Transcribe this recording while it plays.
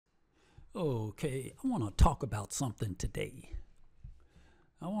Okay, I want to talk about something today.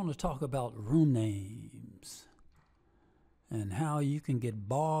 I want to talk about room names and how you can get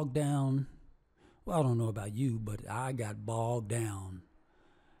bogged down. Well, I don't know about you, but I got bogged down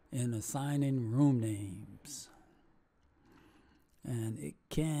in assigning room names. And it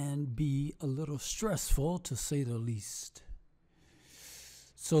can be a little stressful, to say the least.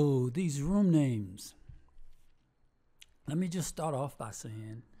 So these room names, let me just start off by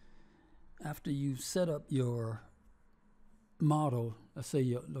saying, after you set up your model, let's say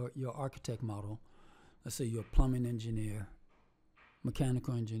your architect model, let's say you're a plumbing engineer,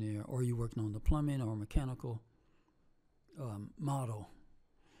 mechanical engineer, or you're working on the plumbing or mechanical model,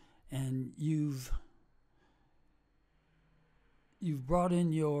 and you've brought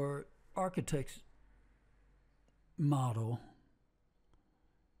in your architect's model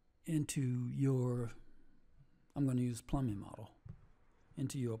into your, I'm going to use plumbing model,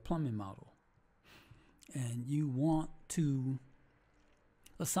 into your plumbing model, and you want to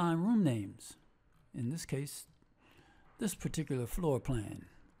assign room names. In this case, this particular floor plan,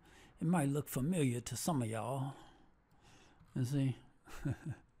 it might look familiar to some of y'all. You see, that's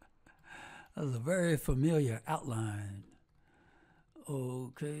a very familiar outline.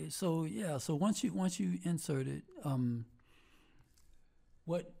 Okay, so yeah, so once you insert it,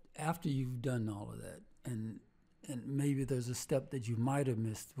 after you've done all of that, and maybe there's a step that you might have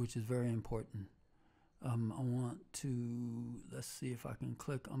missed, which is very important. I want to, let's see if I can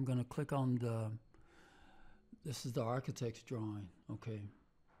click. I'm going to click on this is the architect's drawing, okay?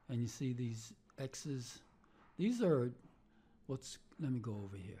 And you see these X's. These are let me go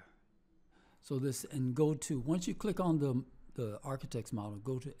over here. So this, and go to, once you click on the architect's model,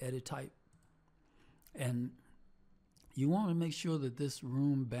 go to edit type, and you want to make sure that this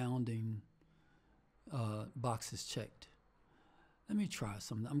room bounding box is checked. Let me try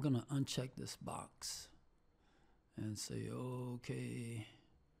something. I'm going to uncheck this box and say, okay,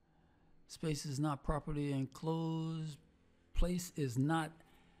 space is not properly enclosed. Place is not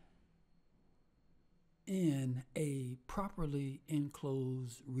in a properly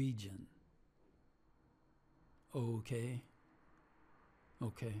enclosed region. Okay.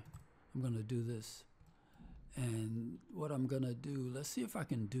 I'm going to do this. And what I'm going to do, let's see if I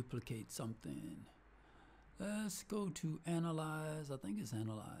can duplicate something. Let's go to analyze. I think it's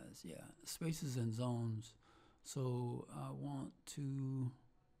analyze. Yeah, spaces and zones. So I want to,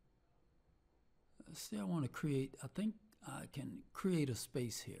 let's see, I want to create, I think I can create a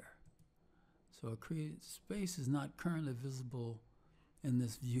space here. So space is not currently visible in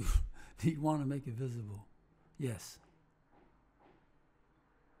this view. Do you want to make it visible? Yes.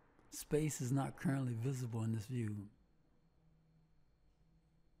 Space is not currently visible in this view.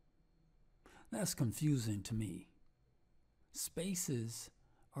 That's confusing to me. Spaces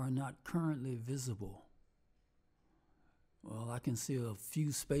are not currently visible. Well, I can see a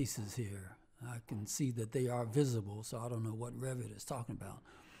few spaces here. I can see that they are visible, so I don't know what Revit is talking about.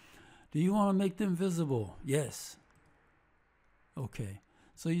 Do you want to make them visible? Yes. Okay.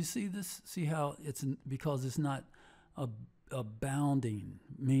 So you see this, see how it's, because it's not a bounding,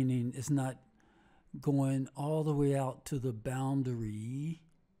 meaning it's not going all the way out to the boundary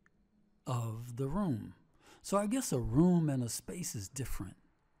of the room. So I guess a room and a space is different.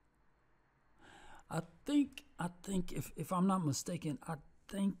 I think if I'm not mistaken, I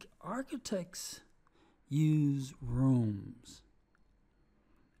think architects use rooms,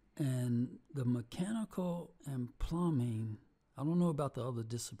 and the mechanical and plumbing, I don't know about the other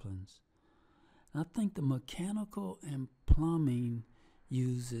disciplines. I think the mechanical and plumbing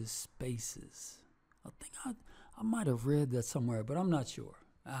uses spaces. I think I might have read that somewhere, but I'm not sure.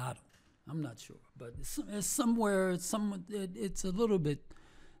 I'm not sure, but it's somewhere. It's a little bit.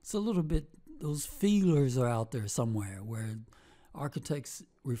 Those feelers are out there somewhere where architects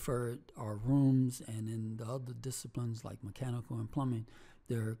are rooms, and in the other disciplines like mechanical and plumbing,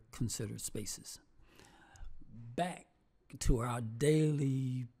 they're considered spaces. Back to our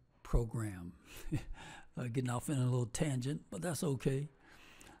daily program. Getting off in a little tangent, but that's okay.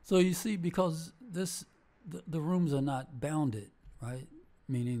 So you see, because the rooms are not bounded, right?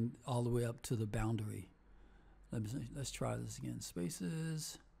 Meaning all the way up to the boundary. Let's try this again.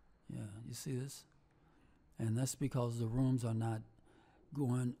 Spaces. Yeah, you see this? And that's because the rooms are not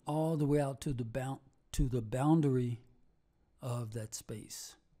going all the way out to the boundary of that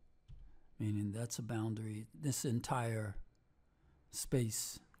space. Meaning that's a boundary. This entire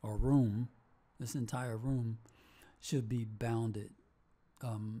space or room, this entire room should be bounded.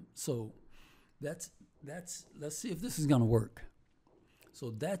 So let's see if this is going to work. So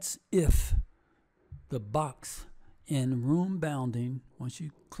that's if the box in room bounding, once you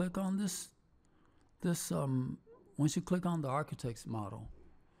click on once you click on the architect's model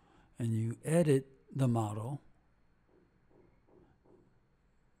and you edit the model,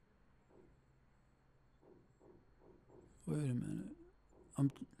 wait a minute,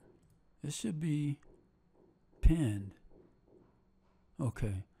 it should be pinned.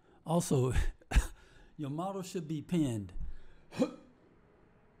 Okay. Also, your model should be pinned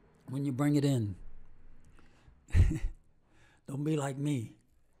when you bring it in. Don't be like me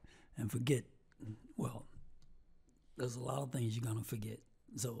and forget. Well, there's a lot of things you're going to forget.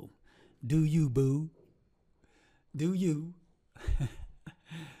 So, do you, boo? Do you?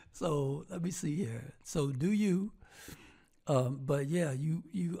 So, let me see here. So, do you? But yeah,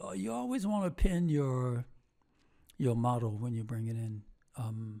 you always want to pin your model when you bring it in.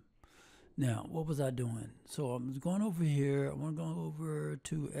 Now, what was I doing? So I'm going over here. I want to go over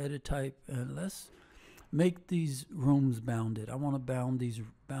to edit type, and let's make these rooms bounded. I want to bound these.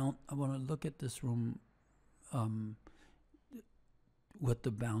 I want to look at this room with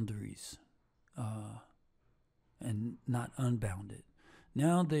the boundaries and not unbounded.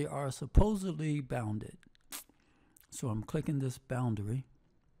 Now they are supposedly bounded. So I'm clicking this boundary,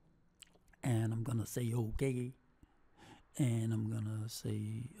 and I'm gonna say okay. And I'm gonna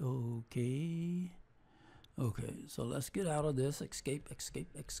say okay. Okay, so let's get out of this. Escape.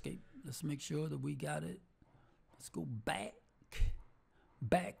 Let's make sure that we got it. Let's go back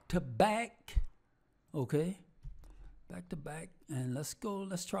to back. Okay, back to back, and let's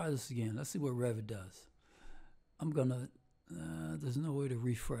try this again. Let's see what Revit does. I'm gonna, there's no way to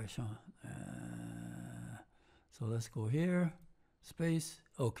refresh, huh? So let's go here, space.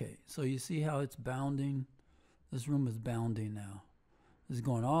 Okay, so you see how it's bounding? This room is bounding now. It's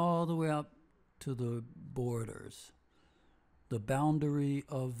going all the way up to the borders. The boundary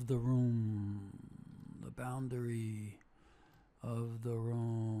of the room. The boundary of the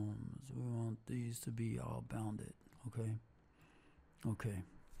rooms. We want these to be all bounded. Okay? Okay.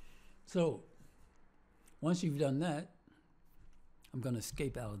 So, once you've done that, I'm going to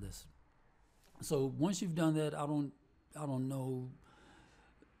escape out of this. So, once you've done that, I don't know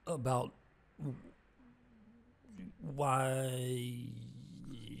about why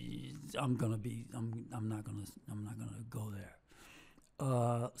I'm not gonna go there.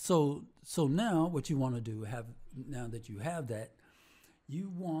 So now what you want to do, now that you have that, you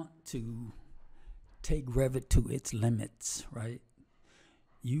want to take Revit to its limits, right?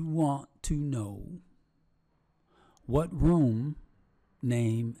 You want to know what room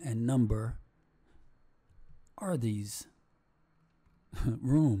name and number are these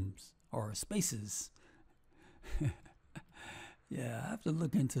rooms or spaces. Yeah, I have to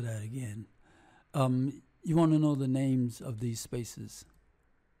look into that again. You want to know the names of these spaces,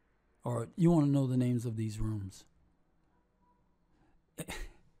 or you want to know the names of these rooms.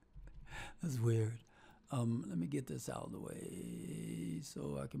 That's weird. Let me get this out of the way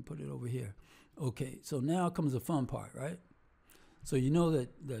so I can put it over here. Okay, so now comes the fun part, right? So you know that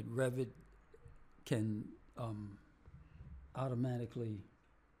Revit can automatically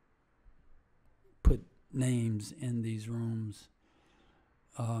put names in these rooms.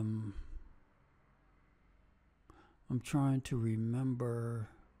 I'm trying to remember.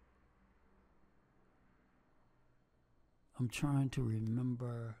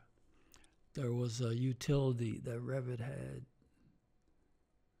 There was a utility that Revit had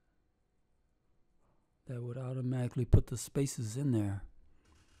that would automatically put the spaces in there,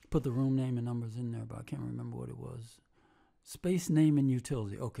 put the room name and numbers in there, but I can't remember what it was. Space name and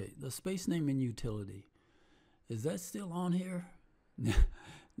utility. Okay, the space name and utility. Is that still on here?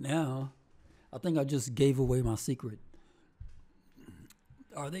 Now, I think I just gave away my secret.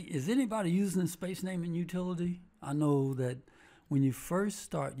 Is anybody using space name and utility? I know that when you first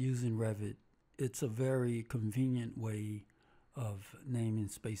start using Revit, it's a very convenient way of naming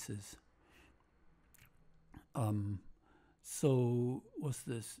spaces. So what's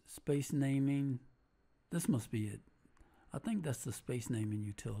this? Space naming. This must be it. I think that's the space naming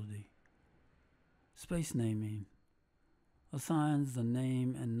utility. Space naming assigns the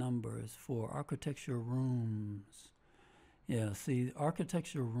name and numbers for architecture rooms. Yeah, see,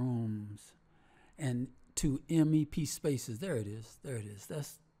 architecture rooms and to MEP spaces. There it is.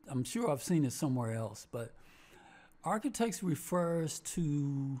 I'm sure I've seen it somewhere else, but architects refers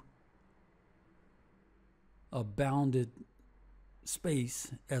to a bounded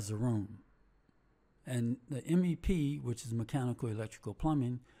space as a room. And the MEP, which is mechanical, electrical,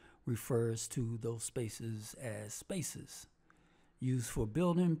 plumbing, refers to those spaces as spaces used for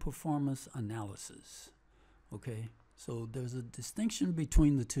building performance analysis. Okay, so there's a distinction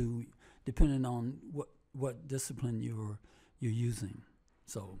between the two depending on what discipline you're using.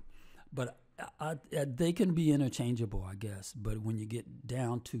 So, but they can be interchangeable, I guess. But when you get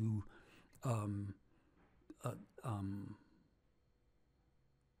down to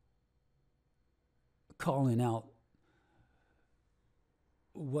calling out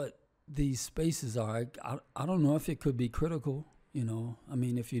what these spaces are, I don't know if it could be critical. I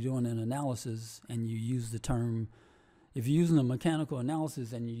mean, if you're doing an analysis and you use the term, if you're using a mechanical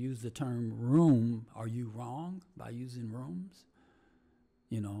analysis and you use the term room, are you wrong by using rooms?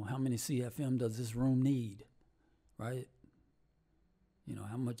 How many CFM does this room need, right?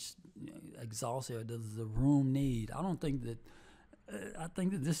 How much exhaust air does the room need? I think that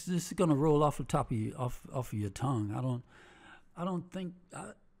this is going to roll off the top of off of your tongue. I don't think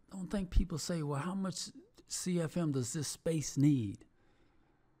people say, well, how much CFM does this space need?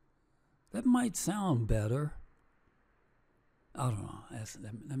 That might sound better. I don't know.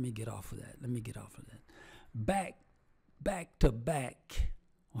 Let me get off of that. Back to back.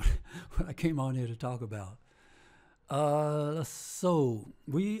 What I came on here to talk about. So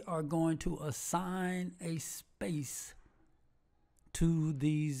we are going to assign a space to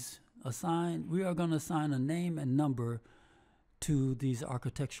these. We are going to assign a name and number to these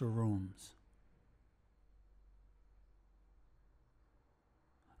architectural rooms.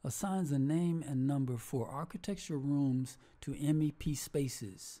 Assigns a name and number for architectural rooms to MEP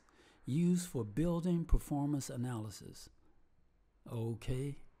spaces used for building performance analysis.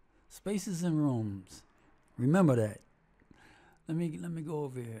 Okay, spaces and rooms. Remember that. Let me go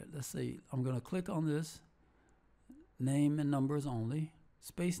over here. Let's say I'm going to click on this. Name and numbers only.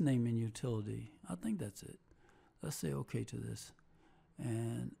 Space name and utility. I think that's it. Let's say okay to this.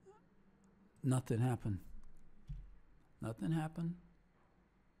 And nothing happened. Nothing happened.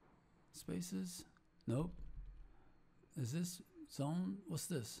 Spaces? Nope. Is this zone? What's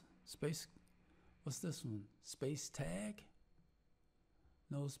this? Space? What's this one? Space tag?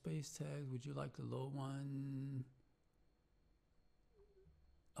 No space tags. Would you like the low one?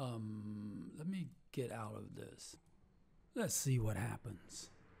 Let me get out of this. Let's see what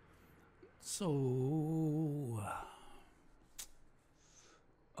happens. So,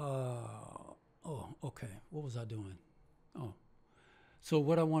 okay. What was I doing? Oh. So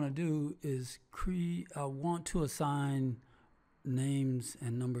what I want to do is I want to assign names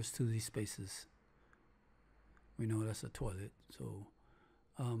and numbers to these spaces. We know that's a toilet. So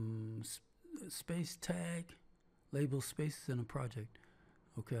space tag, label spaces in a project.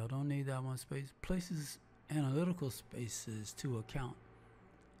 Okay, I don't need that one space. Places analytical spaces to account.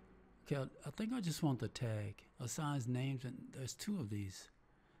 Okay, I think I just want the tag. Assigns names, and there's two of these.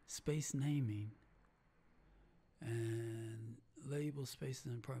 Space naming and label spaces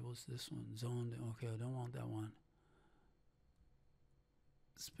and parables. This one, zone. Okay, I don't want that one.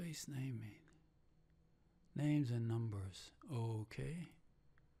 Space naming. Names and numbers. Okay.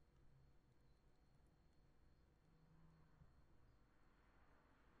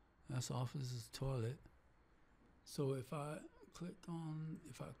 That's office's toilet. So if I click on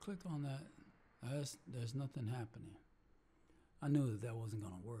that, there's nothing happening. I knew that wasn't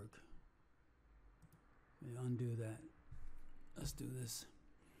gonna work. Let me undo that. Let's do this.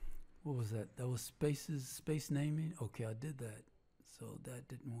 What was that? That was space naming. Okay, I did that. So that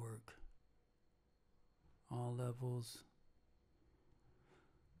didn't work. All levels.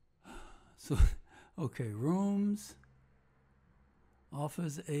 So, okay, rooms.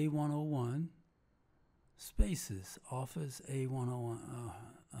 Office A101. Spaces. Office A101.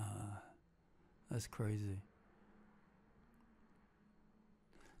 That's crazy.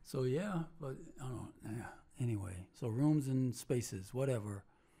 So yeah, but I don't know. Yeah. Anyway, so rooms and spaces, whatever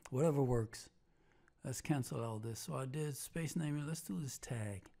works. Let's cancel all this. So I did space naming. Let's do this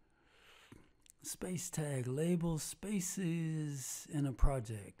tag. Space tag labels spaces in a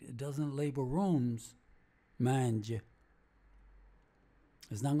project. It doesn't label rooms, mind you.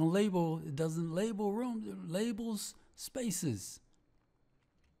 It's not gonna label. It doesn't label rooms. It labels spaces.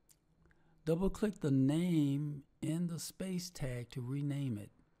 Double click the name in the space tag to rename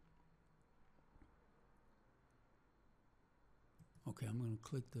it. Okay, I'm going to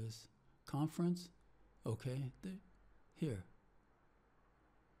click this. Conference. Okay, here.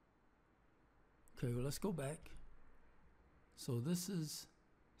 Okay, well, let's go back. So this is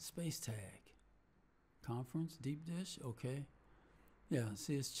space tag. Conference, deep dish, okay. Yeah,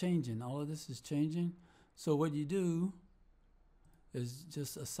 see, it's changing. All of this is changing. So what you do is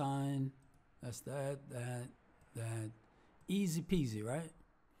just assign, that's that. Easy peasy, right?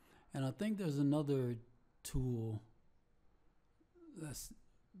 And I think there's another tool. Let's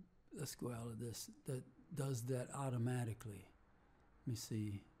go out of this that does that automatically. Let me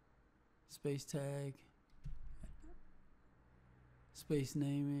see. Space tag, Space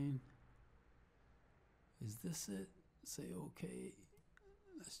naming. Is this it? Say okay.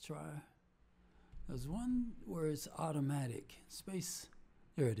 Let's try. There's one where it's automatic. Space.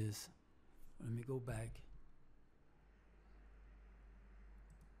 There it is. Let me go back.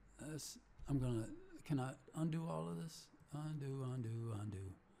 Can I undo all of this? Undo, undo,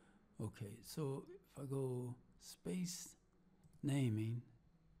 undo. Okay, so if I go space naming,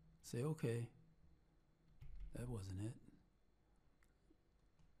 say okay. That wasn't it.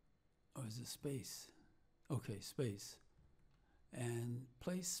 Or is it space? Okay, space. And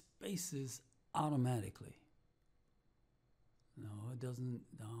place spaces automatically. No, it doesn't.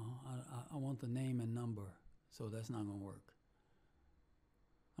 No, I want the name and number, so that's not going to work.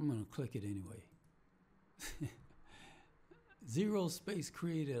 I'm going to click it anyway. 0 space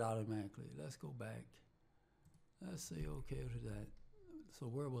created automatically. Let's go back. Let's say okay to that. So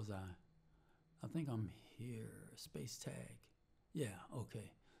where was I think I'm here. Space tag. Yeah,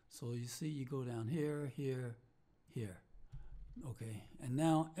 okay. So you see, you go down here, here, here. Okay, and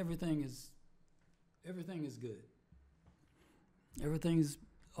now everything is good. Everything's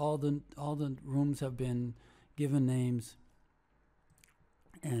all the rooms have been given names.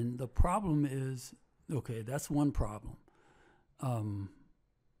 And the problem is, okay, that's one problem.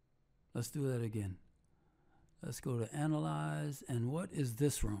 Let's do that again. Let's go to analyze, and what is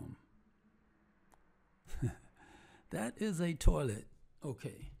this room? That is a toilet.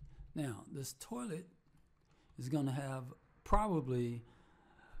 Okay, now this toilet is going to have probably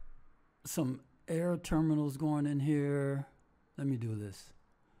some air terminals going in here. Let me do this.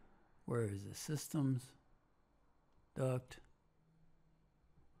 Where is it? Systems, duct.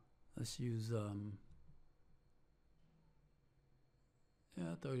 Let's use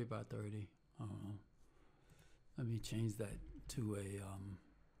 30 by 30. I don't know. Let me change that to a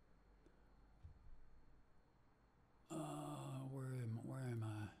where am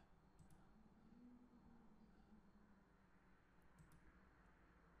I?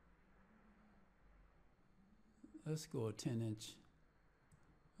 Let's go a 10-inch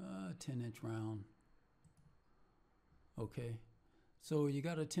round. Okay. So you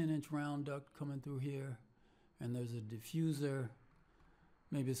got a 10-inch round duct coming through here, and there's a diffuser.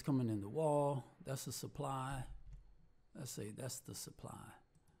 Maybe it's coming in the wall. That's a supply. Let's say that's the supply.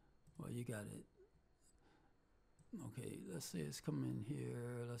 Well, you got it. Okay, let's say it's coming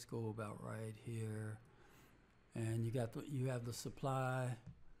here. Let's go about right here. And you have the supply.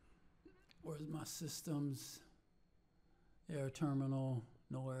 Where's my systems? Air terminal,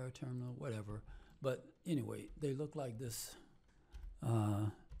 no air terminal, whatever. But anyway, they look like this. They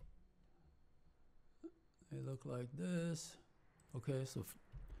look like this. Okay, so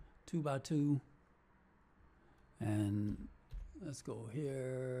 2 by 2. And let's go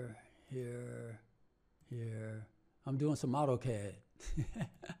here, here, here. I'm doing some AutoCAD.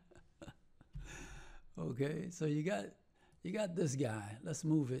 Okay, so you got this guy. Let's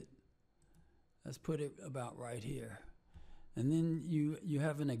move it. Let's put it about right here. And then you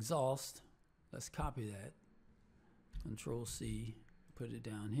have an exhaust. Let's copy that. Control C, put it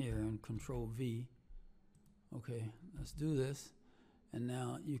down here, and Control V. Okay, let's do this. And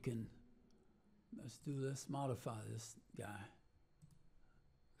now let's do this, modify this guy.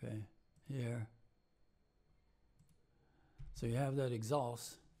 Okay, here. So you have that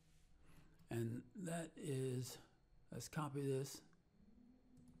exhaust, and that is, let's copy this.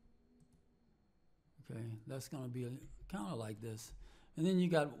 Okay, that's going to be kind of like this. And then you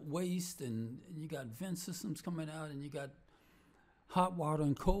got waste, and you got vent systems coming out, and you got hot water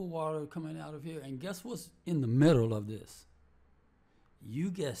and cold water coming out of here. And guess what's in the middle of this?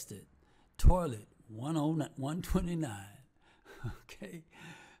 You guessed it, toilet 129. Okay,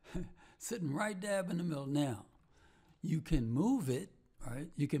 sitting right dab in the middle. Now, you can move it, right?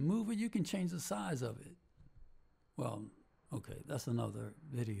 You can move it, you can change the size of it. Well, okay, that's another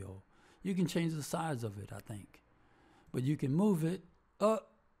video. You can change the size of it, I think. But you can move it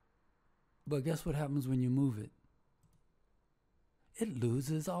up. But guess what happens when you move it? It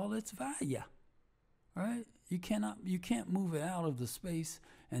loses all its value, right? You can't move it out of the space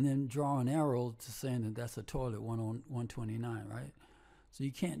and then draw an arrow to saying that that's a toilet 129, right? So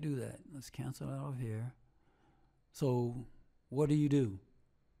you can't do that. Let's cancel out of here. So what do?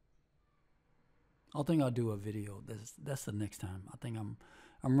 I think I'll do a video. That's the next time. I think I'm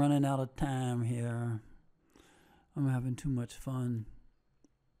running out of time here. I'm having too much fun.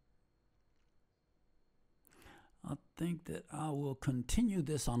 I think that I will continue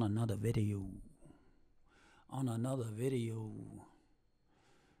this on another video.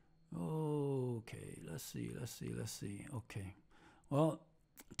 Okay, let's see. Okay. Well,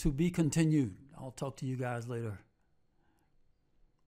 to be continued. I'll talk to you guys later.